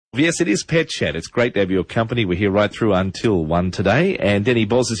Yes, it is Pet Chat. It's great to have your company. We're here right through until 1 today. And Denny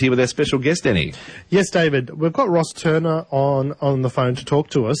Boz is here with our special guest, Denny. Yes, David. We've got Ross Turner on the phone to talk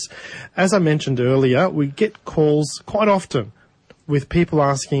to us. As I mentioned earlier, we get calls quite often with people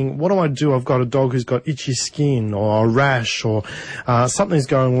asking, what do I do? I've got a dog who's got itchy skin or a rash or something's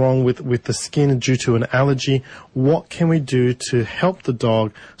going wrong with the skin due to an allergy. What can we do to help the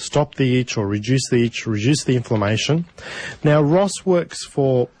dog stop the itch or reduce the itch, reduce the inflammation? Now, Ross works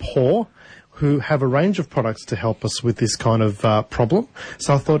for Paw, who have a range of products to help us with this kind of problem.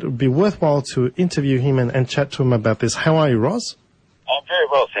 So I thought it would be worthwhile to interview him and chat to him about this. How are you, Ross? Oh, very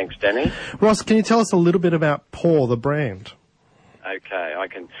well, thanks, Danny. Ross, can you tell us a little bit about Paw, the brand? Okay,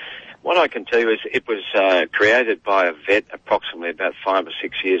 what I can tell you is it was created by a vet approximately about 5 or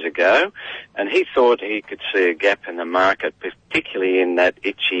 6 years ago, and he thought he could see a gap in the market, particularly in that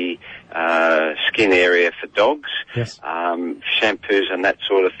itchy skin area for dogs, yes. Shampoos and that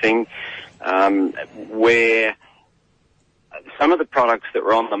sort of thing, where some of the products that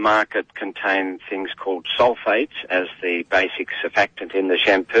were on the market contain things called sulfates as the basic surfactant in the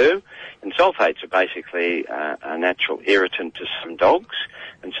shampoo. And sulfates are basically a natural irritant to some dogs.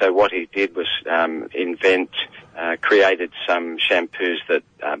 And so what he did was created some shampoos that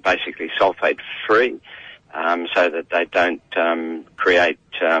are basically sulfate-free, so that they don't create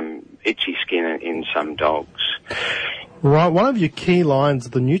itchy skin in some dogs. Right, one of your key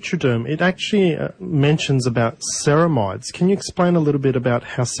lines, the Nutriderm, it actually mentions about ceramides. Can you explain a little bit about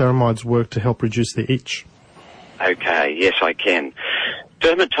how ceramides work to help reduce the itch? Okay, yes, I can.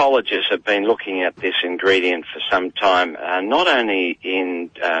 Dermatologists have been looking at this ingredient for some time, not only in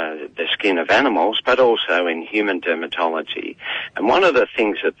the skin of animals, but also in human dermatology. And one of the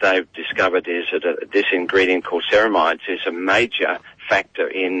things that they've discovered is that this ingredient called ceramides is a major factor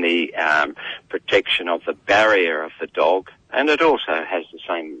in the protection of the barrier of the dog, and it also has the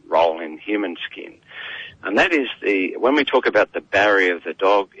same role in human skin. And that is when we talk about the barrier of the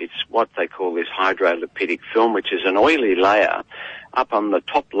dog, it's what they call this hydrolipidic film, which is an oily layer up on the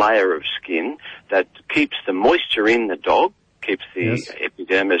top layer of skin that keeps the moisture in the dog, keeps the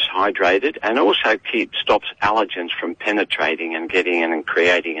epidermis hydrated, and also stops allergens from penetrating and getting in and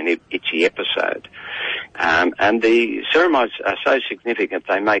creating an itchy episode. And the ceramides are so significant,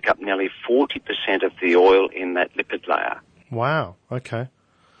 they make up nearly 40% of the oil in that lipid layer. Wow, okay.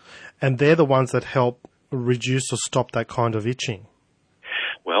 And they're the ones that help reduce or stop that kind of itching.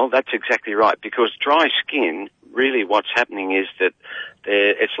 Well, that's exactly right, because dry skin, really what's happening is that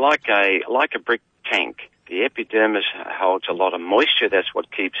it's like a brick tank. The epidermis holds a lot of moisture. That's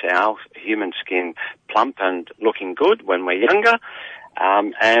what keeps our human skin plump and looking good when we're younger.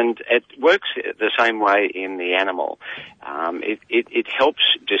 And it works the same way in the animal. It helps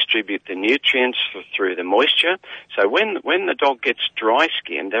distribute the nutrients through the moisture. So when the dog gets dry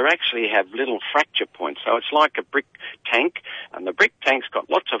skin, they actually have little fracture points. So it's like a brick tank, and the brick tank's got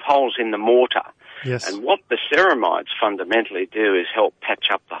lots of holes in the mortar. Yes. And what the ceramides fundamentally do is help patch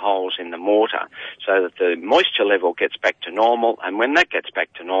up the holes in the mortar so that the moisture level gets back to normal, and when that gets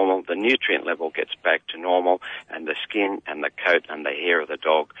back to normal, the nutrient level gets back to normal, and the skin and the coat and the hair of the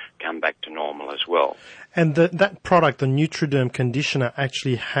dog come back to normal as well. And that product, the Nutriderm conditioner,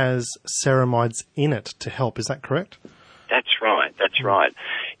 actually has ceramides in it to help. Is that correct? That's right.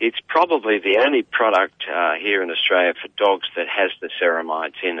 It's probably the only product here in Australia for dogs that has the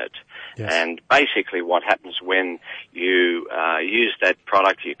ceramides in it. Yes. And basically what happens when you use that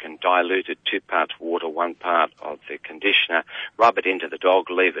product, you can dilute it 2 parts water, 1 part of the conditioner, rub it into the dog,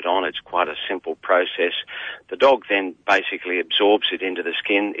 leave it on. It's quite a simple process. The dog then basically absorbs it into the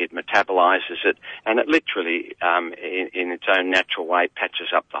skin, it metabolizes it, and it literally, in its own natural way,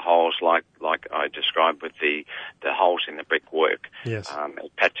 patches up the holes like I described with the holes in the brickwork. Yes.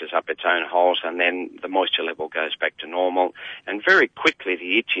 It patches up its own holes, and then the moisture level goes back to normal, and very quickly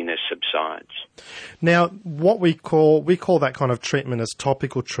the itchiness subsides. Now, what we call that kind of treatment as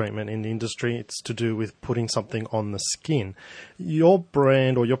topical treatment in the industry. It's to do with putting something on the skin. Your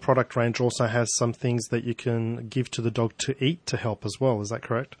brand or your product range also has some things that you can give to the dog to eat to help as well. Is that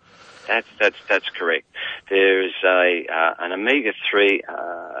correct? That's correct. There is an omega-3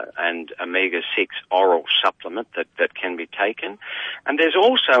 and omega-6 oral supplement that can be taken, and there's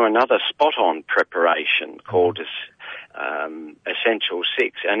also another spot-on preparation called Essential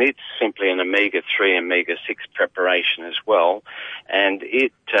 6, and it's simply an omega-3 omega-6 preparation as well, and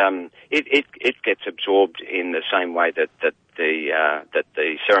it gets absorbed in the same way that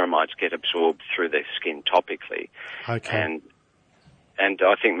the ceramides get absorbed through the skin topically. Okay. And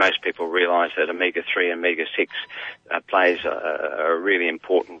I think most people realise that omega-3 and omega-6 plays a really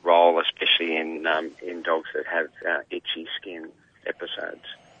important role, especially in dogs that have itchy skin episodes.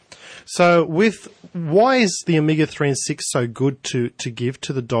 So why is the omega-3 and 6 so good to give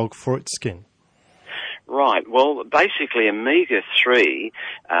to the dog for its skin? Right. Well, basically, omega-3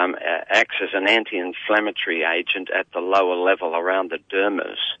 acts as an anti-inflammatory agent at the lower level around the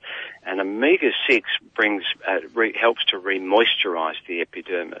dermis, and omega-6 helps to re-moisturize the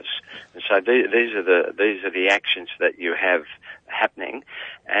epidermis. And so these are the actions that you have happening.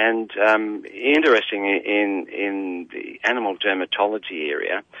 And interesting in the animal dermatology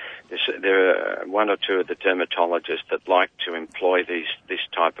area, there are one or two of the dermatologists that like to employ this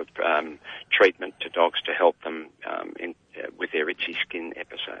type of treatment to dogs to help them with their itchy skin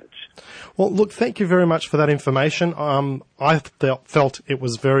episodes. Well, look, thank you very much for that information. I felt it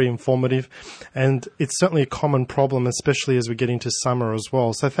was very informative, and it's certainly a common problem, especially as we get into summer as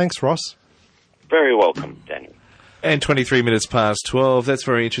well. So thanks, Ross. Very welcome, Daniel. And 23 minutes past 12. That's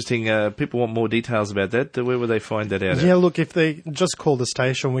very interesting. People want more details about that. Where would they find that out? Yeah, look, if they just call the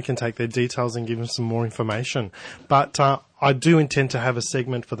station, we can take their details and give them some more information. But I do intend to have a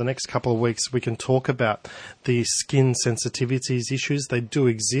segment for the next couple of weeks. We can talk about the skin sensitivities issues. They do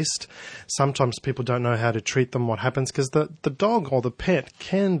exist. Sometimes people don't know how to treat them, what happens, because the dog or the pet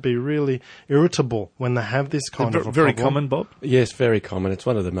can be really irritable when they have this kind of a very problem. common, Bob? Yes, very common. It's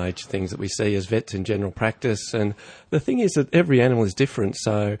one of the major things that we see as vets in general practice. And the thing is that every animal is different.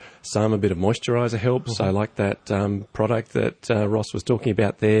 So some a bit of moisturiser helps. So like that product that Ross was talking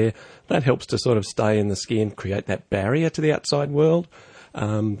about there, that helps to sort of stay in the skin, create that barrier to the outside world.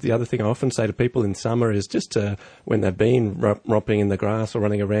 The other thing I often say to people in summer is just when they've been romping in the grass or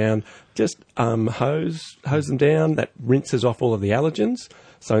running around, just hose them down. That rinses off all of the allergens.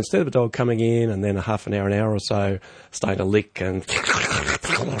 So instead of a dog coming in and then a half an hour or so starting to lick and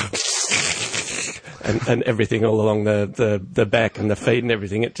and everything all along the back and the feet and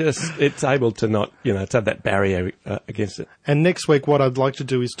everything, it's able to not, to have that barrier against it. And next week, what I'd like to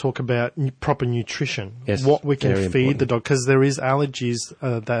do is talk about proper nutrition. Yes, what we can feed important. the dog, because there is allergies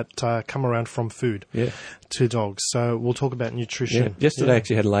that come around from food to dogs. So we'll talk about nutrition. Yeah. Yesterday, I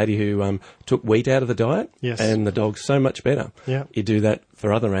actually had a lady who took wheat out of the diet, Yes. and the dog's so much better. Yeah. You do that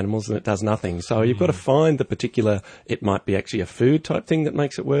for other animals and it does nothing. So you've got to find the particular, it might be actually a food type thing that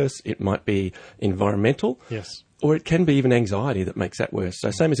makes it worse. It might be environmental. Yes. Or it can be even anxiety that makes that worse. So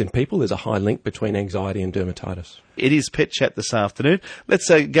same as in people, there's a high link between anxiety and dermatitis. It is Pet Chat this afternoon. Let's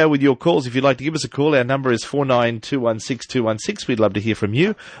go with your calls. If you'd like to give us a call, our number is 49216216. We'd love to hear from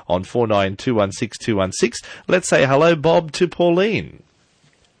you on 49216216. Let's say hello, Bob, to Pauline.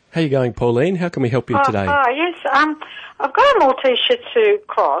 How are you going, Pauline? How can we help you today? Yes. I've got a Maltese Shih Tzu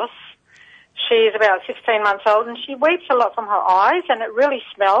cross. She's about 16 months old, and she weeps a lot from her eyes, and it really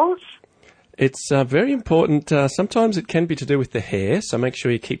smells. It's very important. Sometimes it can be to do with the hair, so make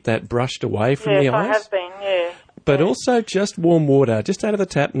sure you keep that brushed away from the eyes. Yes, I have been, yeah. But also just warm water, just out of the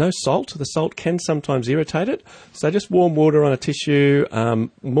tap, no salt. The salt can sometimes irritate it. So just warm water on a tissue,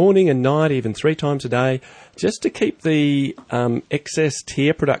 morning and night, even 3 times a day, just to keep the excess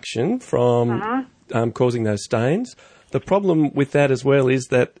tear production from causing those stains. The problem with that as well is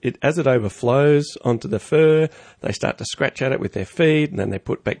that as it overflows onto the fur, they start to scratch at it with their feet, and then they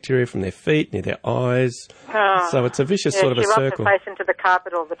put bacteria from their feet near their eyes. So it's a vicious sort of a circle. She rubs her face into the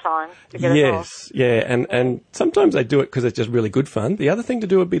carpet all the time to get it off. Yes, and sometimes they do it because it's just really good fun. The other thing to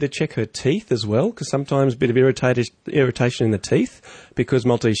do would be to check her teeth as well, because sometimes a bit of irritation in the teeth, because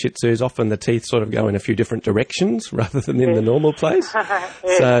Maltese Shih Tzus, often the teeth sort of go in a few different directions rather than in the normal place.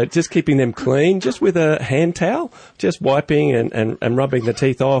 So just keeping them clean, just with a hand towel, just wiping and rubbing the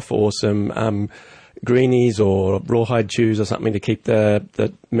teeth off, or some greenies or rawhide chews or something to keep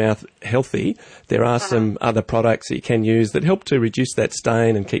the mouth healthy. There are some other products that you can use that help to reduce that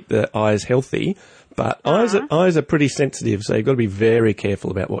stain and keep the eyes healthy. But eyes are pretty sensitive, so you've got to be very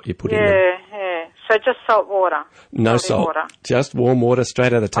careful about what you put in them. Yeah. So just salt water? No salt. Water. Just warm water straight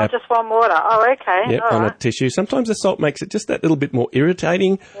out of the tap. Oh, just warm water. Oh, okay. Yep, all on right. a tissue. Sometimes the salt makes it just that little bit more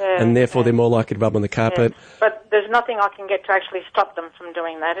irritating, and therefore they're more likely to rub on the carpet. Yeah. But there's nothing I can get to actually stop them from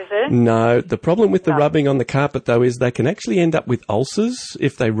doing that, is there? No. The problem with the rubbing on the carpet, though, is they can actually end up with ulcers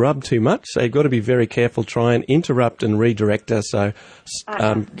if they rub too much. So you've got to be very careful. Try and interrupt and redirect her. So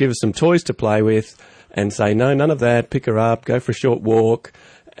give her some toys to play with and say, no, none of that. Pick her up. Go for a short walk.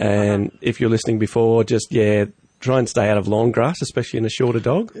 And if you're listening before, just, try and stay out of long grass, especially in a shorter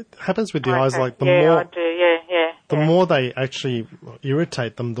dog. It happens with the eyes, like the more... more... I do, The more they actually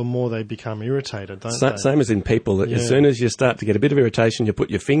irritate them, the more they become irritated, don't they? Same as in people. As soon as you start to get a bit of irritation, you put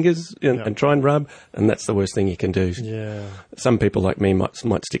your fingers in and try and rub, and that's the worst thing you can do. Yeah. Some people like me might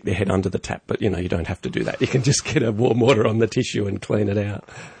stick their head under the tap, but, you don't have to do that. You can just get a warm water on the tissue and clean it out.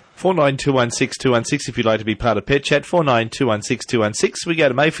 49216216 if you'd like to be part of Pet Chat. 49216216. We go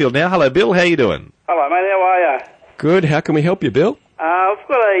to Mayfield now. Hello, Bill. How you doing? Hello, mate. How are you? Good. How can we help you, Bill? I've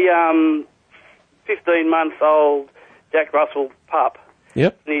got a 15-month-old Jack Russell pup.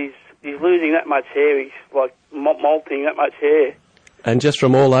 Yep. He's losing that much hair. He's like molting that much hair. And just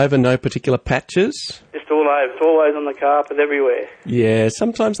from all over, no particular patches? Just all over. It's always on the carpet, everywhere. Yeah,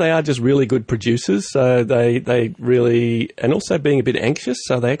 sometimes they are just really good producers, so they really, and also being a bit anxious,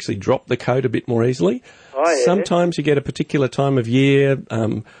 so they actually drop the coat a bit more easily. Oh, yeah. Sometimes you get a particular time of year,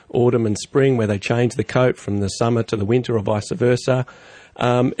 autumn and spring, where they change the coat from the summer to the winter or vice versa.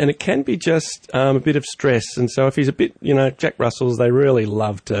 And it can be just a bit of stress. And so if he's a bit, Jack Russells, they really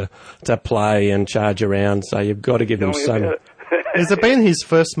love to play and charge around, so you've got to give them some... Has it been his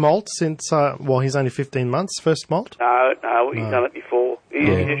first molt since, he's only 15 months, first molt? No, he's done it before. He's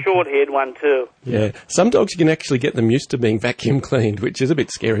a short-haired one too. Yeah. Some dogs, you can actually get them used to being vacuum cleaned, which is a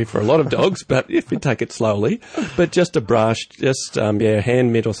bit scary for a lot of dogs, but if you take it slowly. But just a brush, just,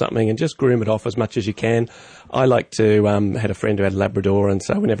 hand mitt or something, and just groom it off as much as you can. I like to, had a friend who had a Labrador, and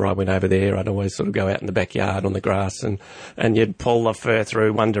so whenever I went over there, I'd always sort of go out in the backyard on the grass, and you'd pull the fur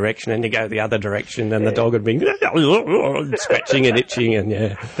through one direction and you go the other direction, and the dog would be scratching and itching,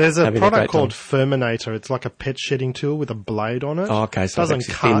 and There's a product called Furminator. It's like a pet shedding tool with a blade on it. Oh, okay, so it doesn't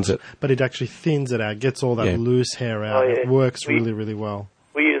it cut, thins it. but it actually thins it out, gets all that loose hair out. Oh, yeah. It works really, really well.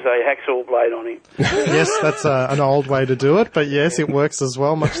 We use a hacksaw blade on him. Yes, that's an old way to do it, but yes, it works as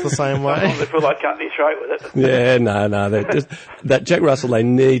well, much the same way. I feel like cutting his throat with it. Yeah, no. That Jack Russell, they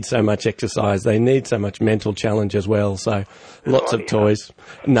need so much exercise. They need so much mental challenge as well. So lots of toys.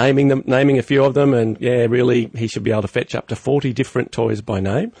 Naming a few of them, and really, he should be able to fetch up to 40 different toys by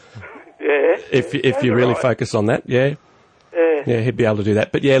name. Yeah. If you really focus on that, Yeah, he'd be able to do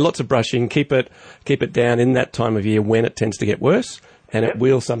that. But lots of brushing. Keep it down in that time of year when it tends to get worse. And it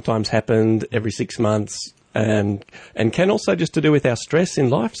will sometimes happen every 6 months, and can also just to do with our stress in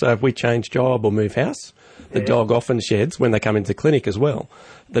life. So if we change job or move house, the dog often sheds when they come into clinic as well.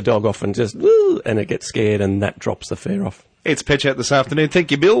 The dog often just, and it gets scared, and that drops the fur off. It's Pet Chat this afternoon. Thank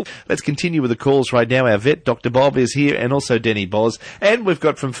you, Bill. Let's continue with the calls right now. Our vet, Dr. Bob, is here, and also Denny Boz. And we've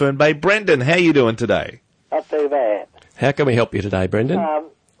got from Fern Bay, Brendan. How are you doing today? Not too bad. How can we help you today, Brendan?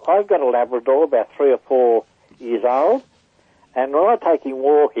 I've got a Labrador, about 3 or 4 years old. And when I take him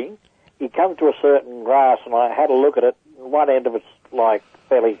walking, he comes to a certain grass, and I had a look at it. One end of it's like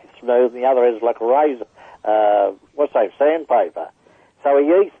fairly smooth, and the other end is like a razor, sandpaper. So he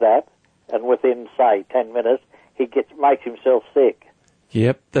eats that, and within, say, 10 minutes, he makes himself sick.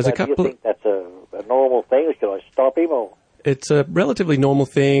 Yep, there's a Do couple. you think that's a normal thing? Should I stop him or? It's a relatively normal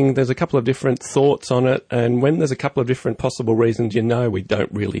thing. There's a couple of different thoughts on it, and when there's a couple of different possible reasons, we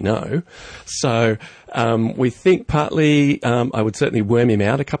don't really know. So we think partly I would certainly worm him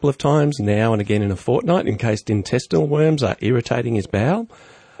out a couple of times, now and again in a fortnight, in case intestinal worms are irritating his bowel.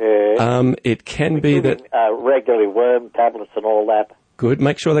 Yeah. It can be that... regularly worm tablets and all that. Good.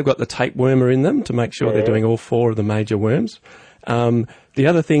 Make sure they've got the tapewormer in them to make sure they're doing all 4 of the major worms. The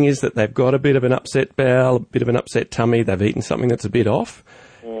other thing is that they've got a bit of an upset bowel, a bit of an upset tummy. They've eaten something that's a bit off.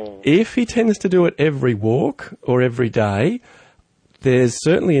 If he tends to do it every walk or every day, there's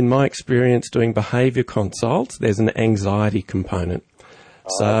certainly, in my experience, doing behaviour consults, there's an anxiety component.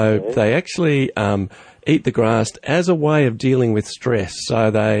 So they actually eat the grass as a way of dealing with stress. So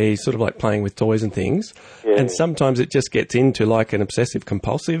they sort of like playing with toys and things. Yeah. And sometimes it just gets into like an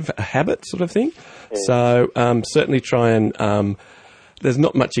obsessive-compulsive habit sort of thing. Yeah. So certainly try and... there's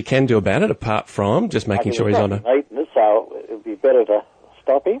not much you can do about it apart from just making sure he's on a... So it would be better to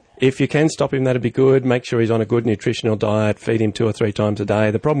stop him? If you can stop him, that'd be good. Make sure he's on a good nutritional diet. Feed him 2 or 3 times a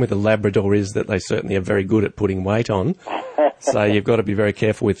day. The problem with the Labrador is that they certainly are very good at putting weight on. So you've got to be very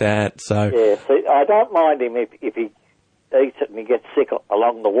careful with that. So yeah, see, I don't mind him if he eats it and he gets sick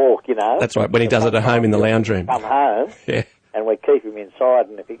along the walk, That's right, when he does it at home in the lounge room. Come home. Yeah. And we keep him inside,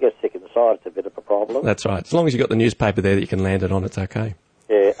 and if he gets sick inside, it's a bit of a problem. That's right. As long as you've got the newspaper there that you can land it on, it's okay.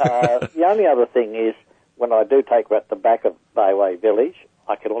 Yeah. The only other thing is, when I do take him at the back of Bayway Village,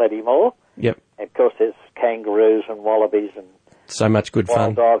 I can let him off. Yep. And of course, there's kangaroos and wallabies and so much good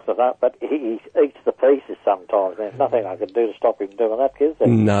fun. Wild dogs and that, but he eats the pieces sometimes. There's nothing I can do to stop him doing that, is there?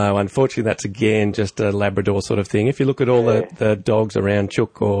 No, unfortunately, that's again just a Labrador sort of thing. If you look at all the dogs around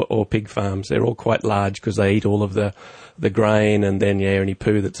chook or pig farms, they're all quite large because they eat all of the grain and then, any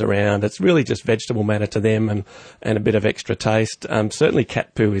poo that's around. It's really just vegetable matter to them and a bit of extra taste. Certainly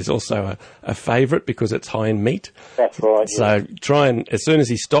cat poo is also a favourite because it's high in meat. That's right. So try and, as soon as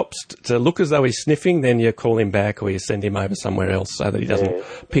he stops to look as though he's sniffing, then you call him back or you send him over somewhere else so that he doesn't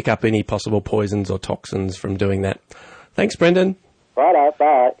pick up any possible poisons or toxins from doing that. Thanks, Brendan. Righto,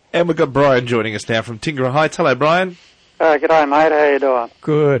 bye. And we've got Brian joining us now from Tingara Heights. Hello, Brian. G'day, mate. How you doing?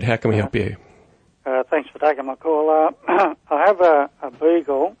 Good. How can we help you? Thanks for taking my call. I have a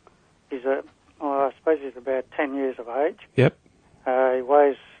beagle. I suppose he's about 10 years of age. Yep. He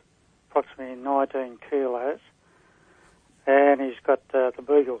weighs approximately 19 kilos. And he's got the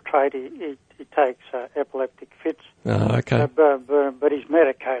beagle trait. He takes epileptic fits. Oh, okay. But he's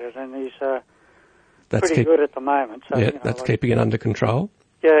medicated, and he's pretty good at the moment. So, yeah, that's keeping it under control.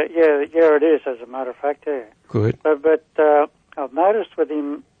 Yeah, it is, as a matter of fact, yeah. Good. But I've noticed with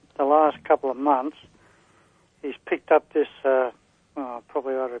him the last couple of months, he's picked up this,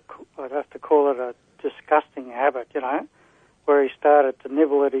 probably I'd have to call it a disgusting habit, where he started to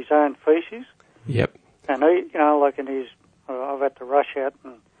nibble at his own feces. Yep. And I've had to rush out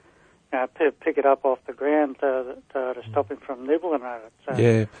and pick it up off the ground to stop him from nibbling at it. So,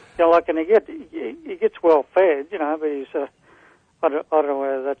 yeah. And he gets well fed, but he's, I don't know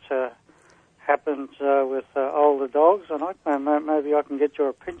whether that's happens with older dogs, and maybe I can get your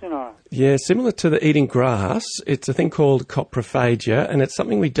opinion on it. Yeah, similar to the eating grass, it's a thing called coprophagia, and it's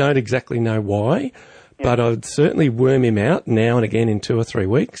something we don't exactly know why, but I'd certainly worm him out now and again in 2 or 3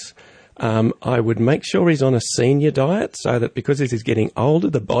 weeks. I would make sure he's on a senior diet so that because he's getting older,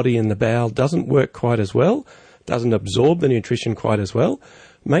 the body and the bowel doesn't work quite as well, doesn't absorb the nutrition quite as well.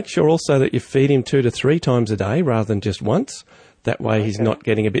 Make sure also that you feed him 2 to 3 times a day rather than just once. That way he's not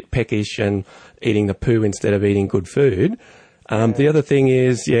getting a bit peckish and eating the poo instead of eating good food. The other thing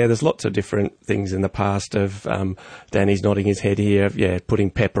is, there's lots of different things in the past of Danny's nodding his head here, putting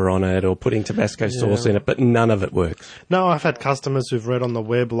pepper on it or putting Tabasco sauce in it, but none of it works. No, I've had customers who've read on the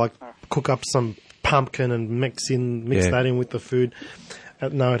web, like, cook up some pumpkin and mix that in with the food.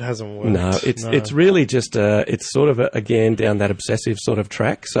 No, it hasn't worked. No, it's really just it's sort of again down that obsessive sort of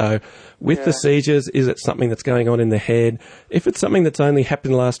track. So with the seizures, is it something that's going on in the head? If it's something that's only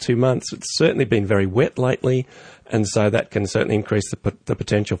happened the last 2 months, it's certainly been very wet lately, and so that can certainly increase the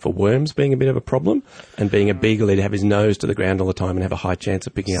potential for worms being a bit of a problem. And being a beagle, he'd have his nose to the ground all the time and have a high chance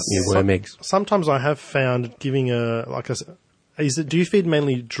of picking up new worm eggs. Sometimes I have found giving do you feed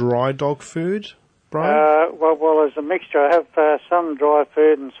mainly dry dog food, Brian? Well, there's a mixture. I have some dry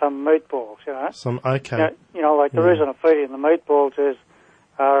food and some meatballs, okay. Like the reason I feed him the meatballs is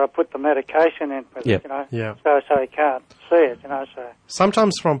I put the medication in with it, so he can't see it, so.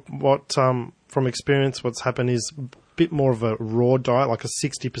 Sometimes from experience, what's happened is a bit more of a raw diet, like a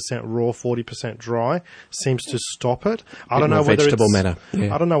 60% raw, 40% dry, seems to stop it. I don't know whether vegetable matter.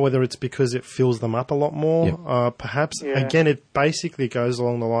 Yeah. I don't know whether it's because it fills them up a lot more. Perhaps again, it basically goes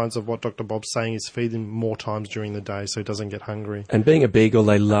along the lines of what Dr. Bob's saying: is feed him more times during the day so he doesn't get hungry. And being a beagle,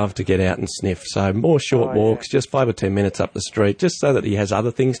 they love to get out and sniff. So more short walks, just 5 or 10 minutes up the street, just so that he has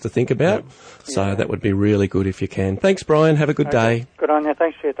other things to think about. So that would be really good if you can. Thanks, Brian. Have a good day. Good on you.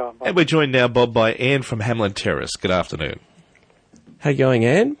 Thanks for your time. Bye. And we're joined now, Bob, by Anne from Hamlin Terrace. Good afternoon. How you going,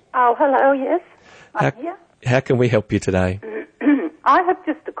 Anne? Oh, hello, yes. I'm here. How can we help you today? I have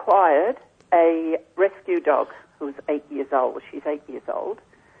just acquired a rescue dog who's 8 years old. She's 8 years old.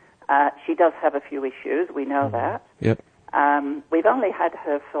 She does have a few issues, we know that. Yep. We've only had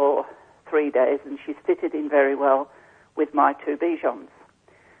her for 3 days, and she's fitted in very well with my 2 Bijons.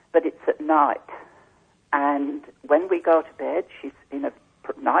 But it's at night, and when we go to bed, she's in a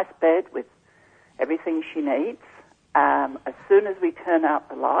nice bed with everything she needs. As soon as we turn out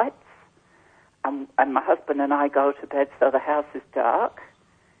the lights, and my husband and I go to bed so the house is dark,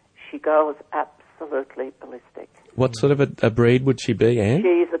 she goes absolutely ballistic. What sort of a breed would she be, Anne?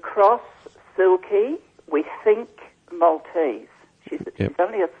 She's a cross Silky, we think Maltese. She's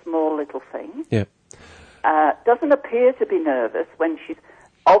only a small little thing. Yep. Doesn't appear to be nervous when she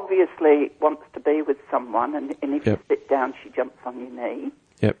obviously wants to be with someone, and if you sit down, she jumps on your knee.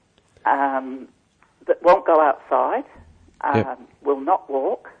 Yep. But won't go outside, will not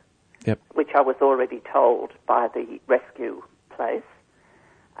walk, which I was already told by the rescue place,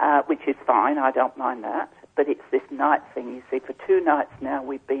 which is fine, I don't mind that. But it's this night thing, you see. For 2 nights now,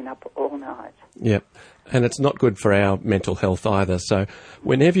 we've been up all night. Yep. And it's not good for our mental health either. So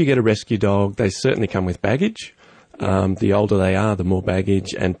whenever you get a rescue dog, they certainly come with baggage. The older they are, the more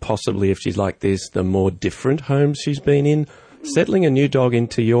baggage, and possibly if she's like this, the more different homes she's been in. Settling a new dog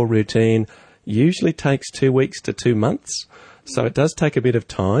into your routine usually takes 2 weeks to 2 months, so it does take a bit of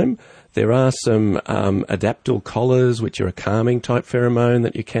time. There are some Adaptil collars, which are a calming type pheromone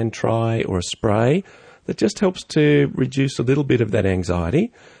that you can try, or a spray that just helps to reduce a little bit of that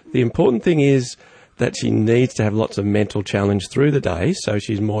anxiety. The important thing is that she needs to have lots of mental challenge through the day, so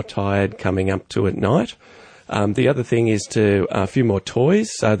she's more tired coming up to at night. The other thing is to a few more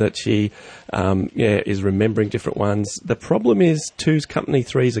toys so that she is remembering different ones. The problem is 2's company,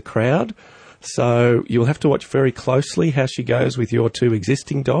 3's a crowd. So you'll have to watch very closely how she goes with your 2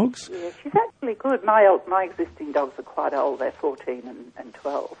 existing dogs. Yeah, she's actually good. My existing dogs are quite old. They're 14 and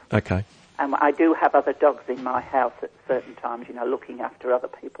 12. Okay. And I do have other dogs in my house at certain times, looking after other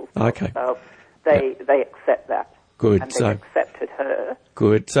people's dogs. Okay. So they accept that. Good. And they've accepted her.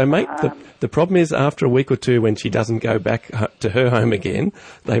 Good. So, mate, the problem is after a week or 2 when she doesn't go back to her home again,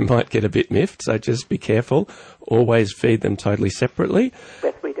 they might get a bit miffed. So just be careful. Always feed them totally separately.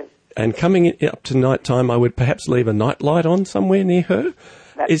 Yes, we do. And coming up to night time, I would perhaps leave a night light on somewhere near her.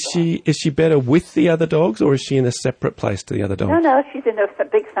 Is she better with the other dogs, or is she in a separate place to the other dogs? No, she's in a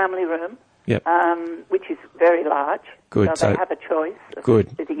big family room, yep. Which is very large. Good. So they have a choice of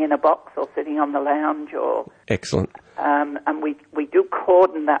sitting in a box or sitting on the lounge or... Excellent. And we do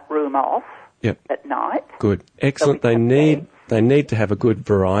cordon that room off at night. Good. Excellent. They need to have a good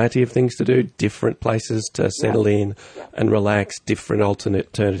variety of things to do, different places to settle in and relax, different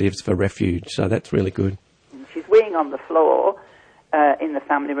alternatives for refuge. So that's really good. She's weeing on the floor in the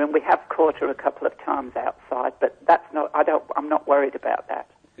family room. We have caught her a couple of times outside, but I'm not worried about that.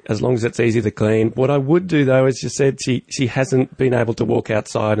 As long as it's easy to clean. What I would do, though, as you said, she hasn't been able to walk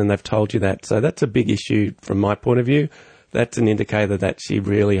outside and they've told you that. So that's a big issue from my point of view. That's an indicator that she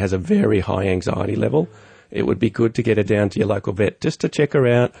really has a very high anxiety level. It would be good to get her down to your local vet just to check her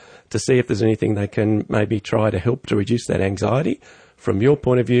out, to see if there's anything they can maybe try to help to reduce that anxiety. From your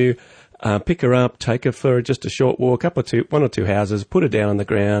point of view, pick her up, take her for just a short walk, one or two houses, put her down on the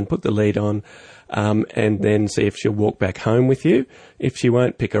ground, put the lead on, and then see if she'll walk back home with you. If she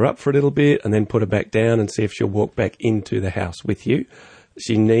won't, pick her up for a little bit and then put her back down and see if she'll walk back into the house with you.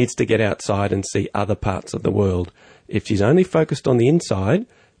 She needs to get outside and see other parts of the world. If she's only focused on the inside,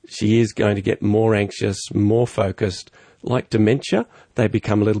 she is going to get more anxious, more focused. Like dementia, they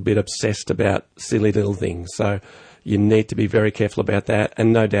become a little bit obsessed about silly little things. So you need to be very careful about that.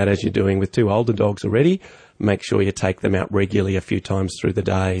 And no doubt, as you're doing with 2 older dogs already, make sure you take them out regularly a few times through the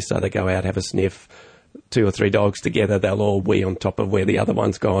day. So they go out, have a sniff. 2 or 3 dogs together, they'll all wee on top of where the other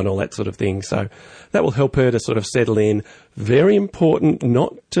one's gone, all that sort of thing. So that will help her to sort of settle in. Very important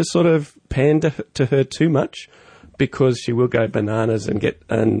not to sort of pander to her too much, because she will go bananas and get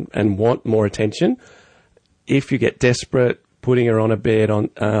and want more attention. If you get desperate, putting her on a bed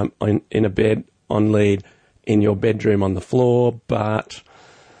in a bed on lead in your bedroom on the floor, but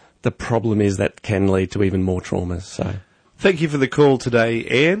the problem is that can lead to even more traumas. So, thank you for the call today,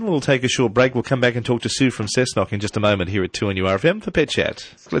 Anne. We'll take a short break. We'll come back and talk to Sue from Cessnock in just a moment here at 2NURFM for Pet Chat.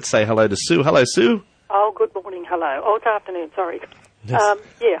 Let's say hello to Sue. Hello, Sue. Oh, good morning. Hello. Oh, it's afternoon. Sorry. Yes.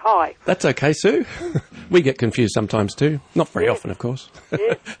 Hi. That's okay, Sue. We get confused sometimes too. Not very often, of course.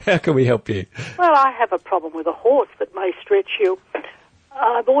 Yes. How can we help you? Well, I have a problem with a horse that may stretch you.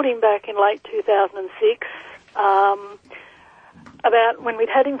 I bought him back in late 2006. About when we'd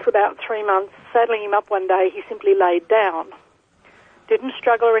had him for about 3 months, saddling him up one day, he simply laid down. Didn't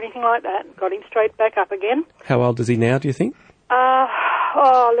struggle or anything like that. Got him straight back up again. How old is he now, do you think?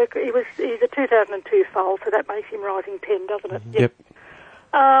 Look, he's a 2002 foal, so that makes him rising 10, doesn't it? Yep.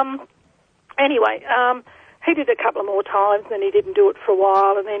 Anyway, he did it a couple of more times, then he didn't do it for a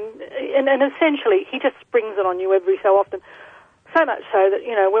while, and then and essentially he just springs it on you every so often. So much so that,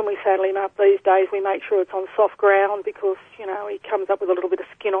 when we saddle him up these days, we make sure it's on soft ground because, he comes up with a little bit of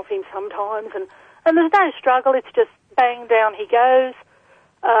skin off him sometimes, and there's no struggle. It's just bang, down he goes.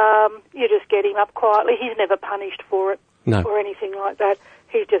 You just get him up quietly. He's never punished for it. No. Or anything like that.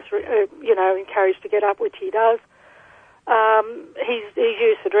 He's just, encouraged to get up, which he does. He's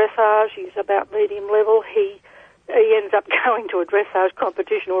used to dressage. He's about medium level. He ends up going to a dressage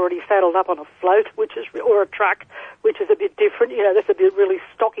competition already saddled up on a float, or a truck, which is a bit different. That's a bit really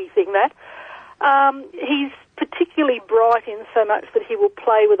stocky thing, that. He's particularly bright in so much that he will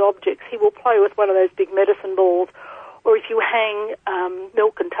play with objects. He will play with one of those big medicine balls, or if you hang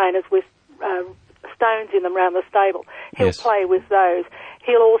milk containers with stones in them around the stable, he'll play with those.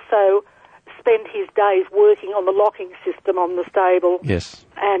 He'll also spend his days working on the locking system on the stable. Yes.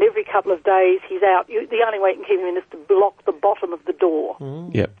 And every couple of days he's out. The only way you can keep him in is to block the bottom of the door.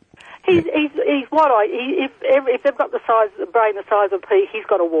 Yep. He's if they've got the brain the size of a pea, he's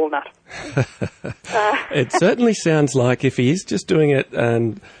got a walnut. It certainly sounds like if he is just doing it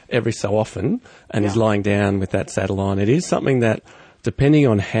every so often and he's lying down with that saddle on, it is something that, depending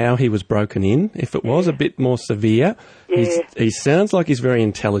on how he was broken in, if it was a bit more severe, he sounds like he's very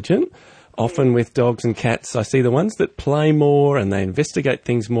intelligent. Often with dogs and cats, I see the ones that play more and they investigate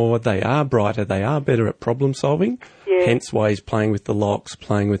things more. They are brighter. They are better at problem solving. Yeah. Hence why he's playing with the locks,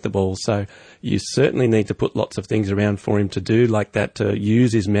 playing with the balls. So you certainly need to put lots of things around for him to do like that, to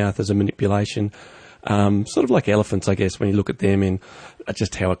use his mouth as a manipulation. Sort of like elephants, I guess, when you look at them in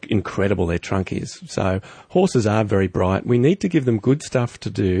just how incredible their trunk is. So horses are very bright. We need to give them good stuff to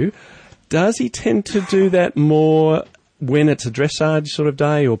do. Does he tend to do that more when it's a dressage sort of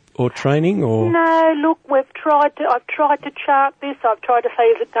day or training? Or No, look, I've tried to chart this. I've tried to say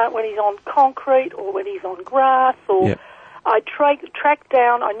is it done when he's on concrete or when he's on grass, or Yep. I tracked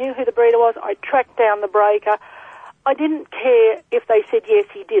down, I knew who the breeder was, I tracked down the breaker. I didn't care if they said yes,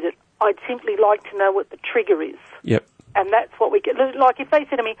 he did it. I'd simply like to know what the trigger is. Yep. And that's what we get. Like if they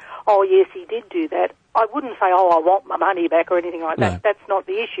said to me, oh yes, he did do that, I wouldn't say, oh, I want my money back or anything like that. No. That's not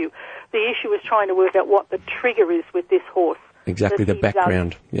the issue. The issue is trying to work out what the trigger is with this horse. Exactly, that the he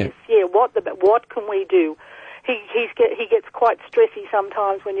background. does. Yeah. Yes, yeah. What can we do? He gets quite stressy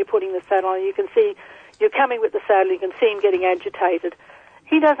sometimes when you're putting the saddle on. You can see you're coming with the saddle. You can see him getting agitated.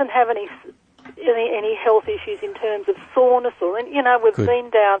 He doesn't have any health issues in terms of soreness or we've Good. been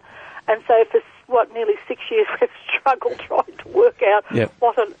down, and so for nearly 6 years we've struggled trying to work out Yep.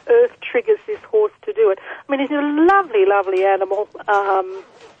 what on earth triggers this horse to do it. I mean, he's a lovely, lovely animal.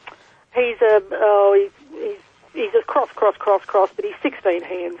 He's a cross, but he's 16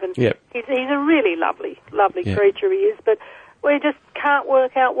 hands, and Yep. he's a really lovely Yep. creature he is. But we just can't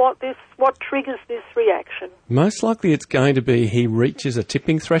work out what triggers this reaction. Most likely it's going to be he reaches a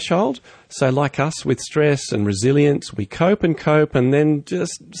tipping threshold. So like us with stress and resilience, we cope, and then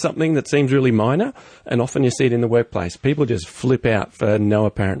just something that seems really minor, and often you see it in the workplace. People just flip out for no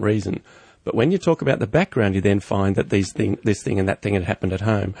apparent reason. But when you talk about the background, you then find that this thing and that thing had happened at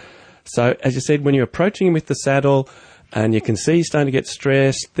home. So as you said, when you're approaching him with the saddle and you can see he's starting to get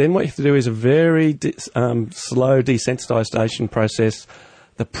stressed, then what you have to do is a very slow desensitisation process.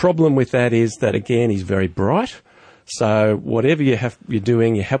 The problem with that is that, again, he's very bright. So whatever you're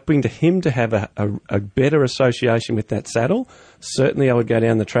doing, you're helping him to have a better association with that saddle. Certainly I would go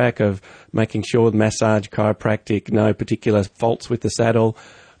down the track of making sure massage, chiropractic, no particular faults with the saddle.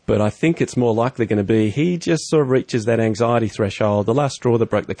 But I think it's more likely going to be he just sort of reaches that anxiety threshold, the last straw that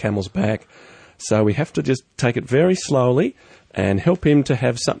broke the camel's back. So we have to just take it very slowly and help him to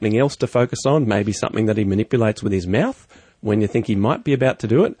have something else to focus on, maybe something that he manipulates with his mouth when you think he might be about to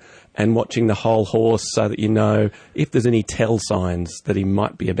do it, and watching the whole horse so that you know if there's any tell signs that he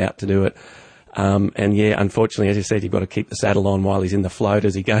might be about to do it. And yeah, unfortunately, as you said, you've got to keep the saddle on while he's in the float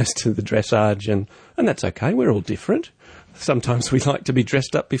as he goes to the dressage, and that's okay. We're all different. Sometimes we like to be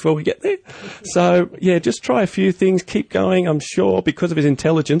dressed up before we get there. So, yeah, just try a few things, keep going. I'm sure because of his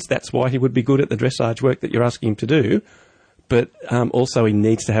intelligence, that's why he would be good at the dressage work that you're asking him to do. But also he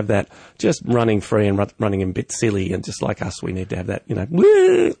needs to have that just running free and running a bit silly, and just like us, we need to have that,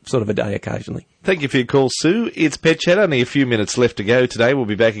 sort of a day occasionally. Thank you for your call, Sue. It's Pet Chat. Only a few minutes left to go today. We'll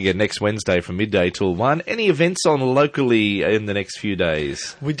be back again next Wednesday from midday till 1. Any events on locally in the next few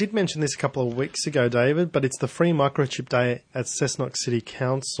days? We did mention this a couple of weeks ago, David, but it's the Free Microchip Day at Cessnock City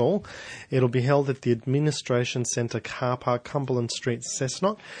Council. It'll be held at the Administration Centre Car Park, Cumberland Street,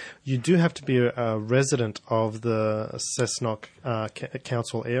 Cessnock. You do have to be a resident of the Cessnock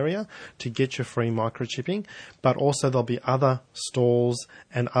Council area to get your free microchipping, but also there'll be other stalls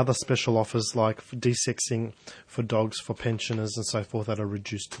and other special offers like desexing for dogs for pensioners and so forth at a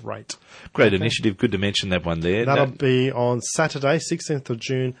reduced rate. Great initiative. Good to mention that one there. That'll be on Saturday, 16th of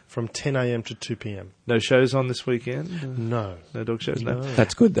June from 10 a.m. to 2 p.m. No shows on this weekend? No. No dog shows? No.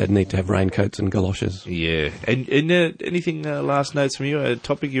 That's good. They'd need to have raincoats and galoshes. Yeah. And anything, last notes from you? A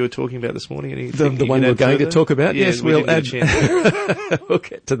topic you were talking about this morning? Anything The one we're going to talk about? Yeah, yes, we we'll didn't get a chance. we'll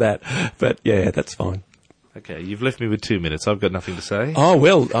get to that. But yeah, that's fine. Okay, you've left me with 2 minutes. I've got nothing to say. Oh,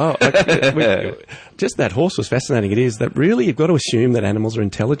 well, just that horse was fascinating. It is that really you've got to assume that animals are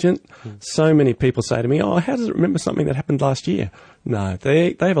intelligent. So many people say to me, oh, how does it remember something that happened last year? No,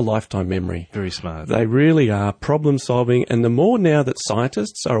 they have a lifetime memory. Very smart. They really are problem solving. And the more now that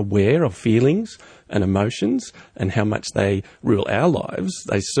scientists are aware of feelings and emotions and how much they rule our lives,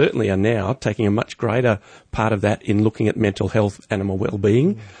 they certainly are now taking a much greater part of that in looking at mental health, animal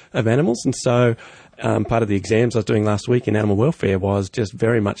well-being of animals. And so part of the exams I was doing last week in animal welfare was just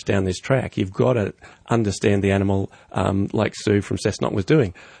very much down this track. You've got to understand the animal, like Sue from Cessnock was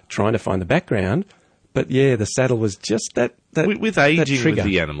doing, trying to find the background. But yeah, the saddle was just that with aging trigger. with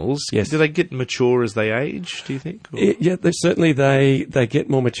the animals, yes. Do they get mature as they age, do you think? Yeah, certainly they get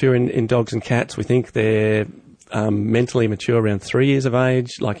more mature in dogs and cats. We think they're mentally mature around 3 years of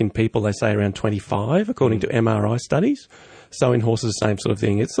age. Like in people, they say around 25, according to MRI studies. Sowing horses, same sort of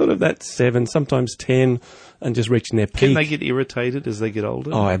thing. It's sort of that 7, sometimes 10, and just reaching their peak. Can they get irritated as they get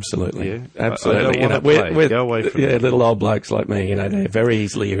older? Oh, absolutely. Yeah. Absolutely. I don't want to play. Go away from it. Little old blokes like me, they're very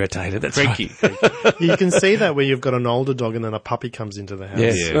easily irritated. That's Cranky. right. You can see that where you've got an older dog and then a puppy comes into the house.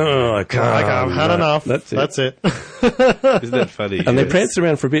 Yes. Yeah. Oh, I can't. Like, I've had enough. That's it. Isn't that funny? And they prance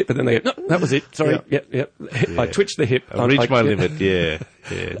around for a bit, but then they go, no, that was it. Sorry. Yeah. Yep. I twitched the hip. I've reached my limit, yeah.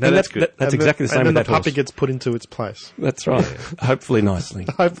 No, And that's good. That's exactly the same And with then the that puppy horse. gets put into its place. That's right. Hopefully nicely.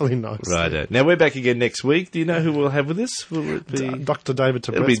 Hopefully nice. Right. Now, we're back again next week. Do you know who we'll have with us? Will it be Dr. David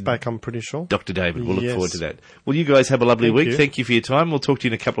It'll Tabrett's be back, I'm pretty sure. Dr. David? We'll look Yes. forward to that. Well, you guys have a lovely Thank week. you. Thank you for your time. We'll talk to you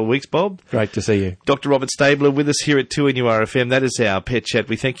in a couple of weeks, Bob. Great to see you. Dr. Robert Stabler with us here at 2NURFM. That is our Pet Chat.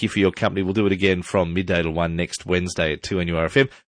 We thank you for your company. We'll do it again from midday to 1 next Wednesday at 2NURFM.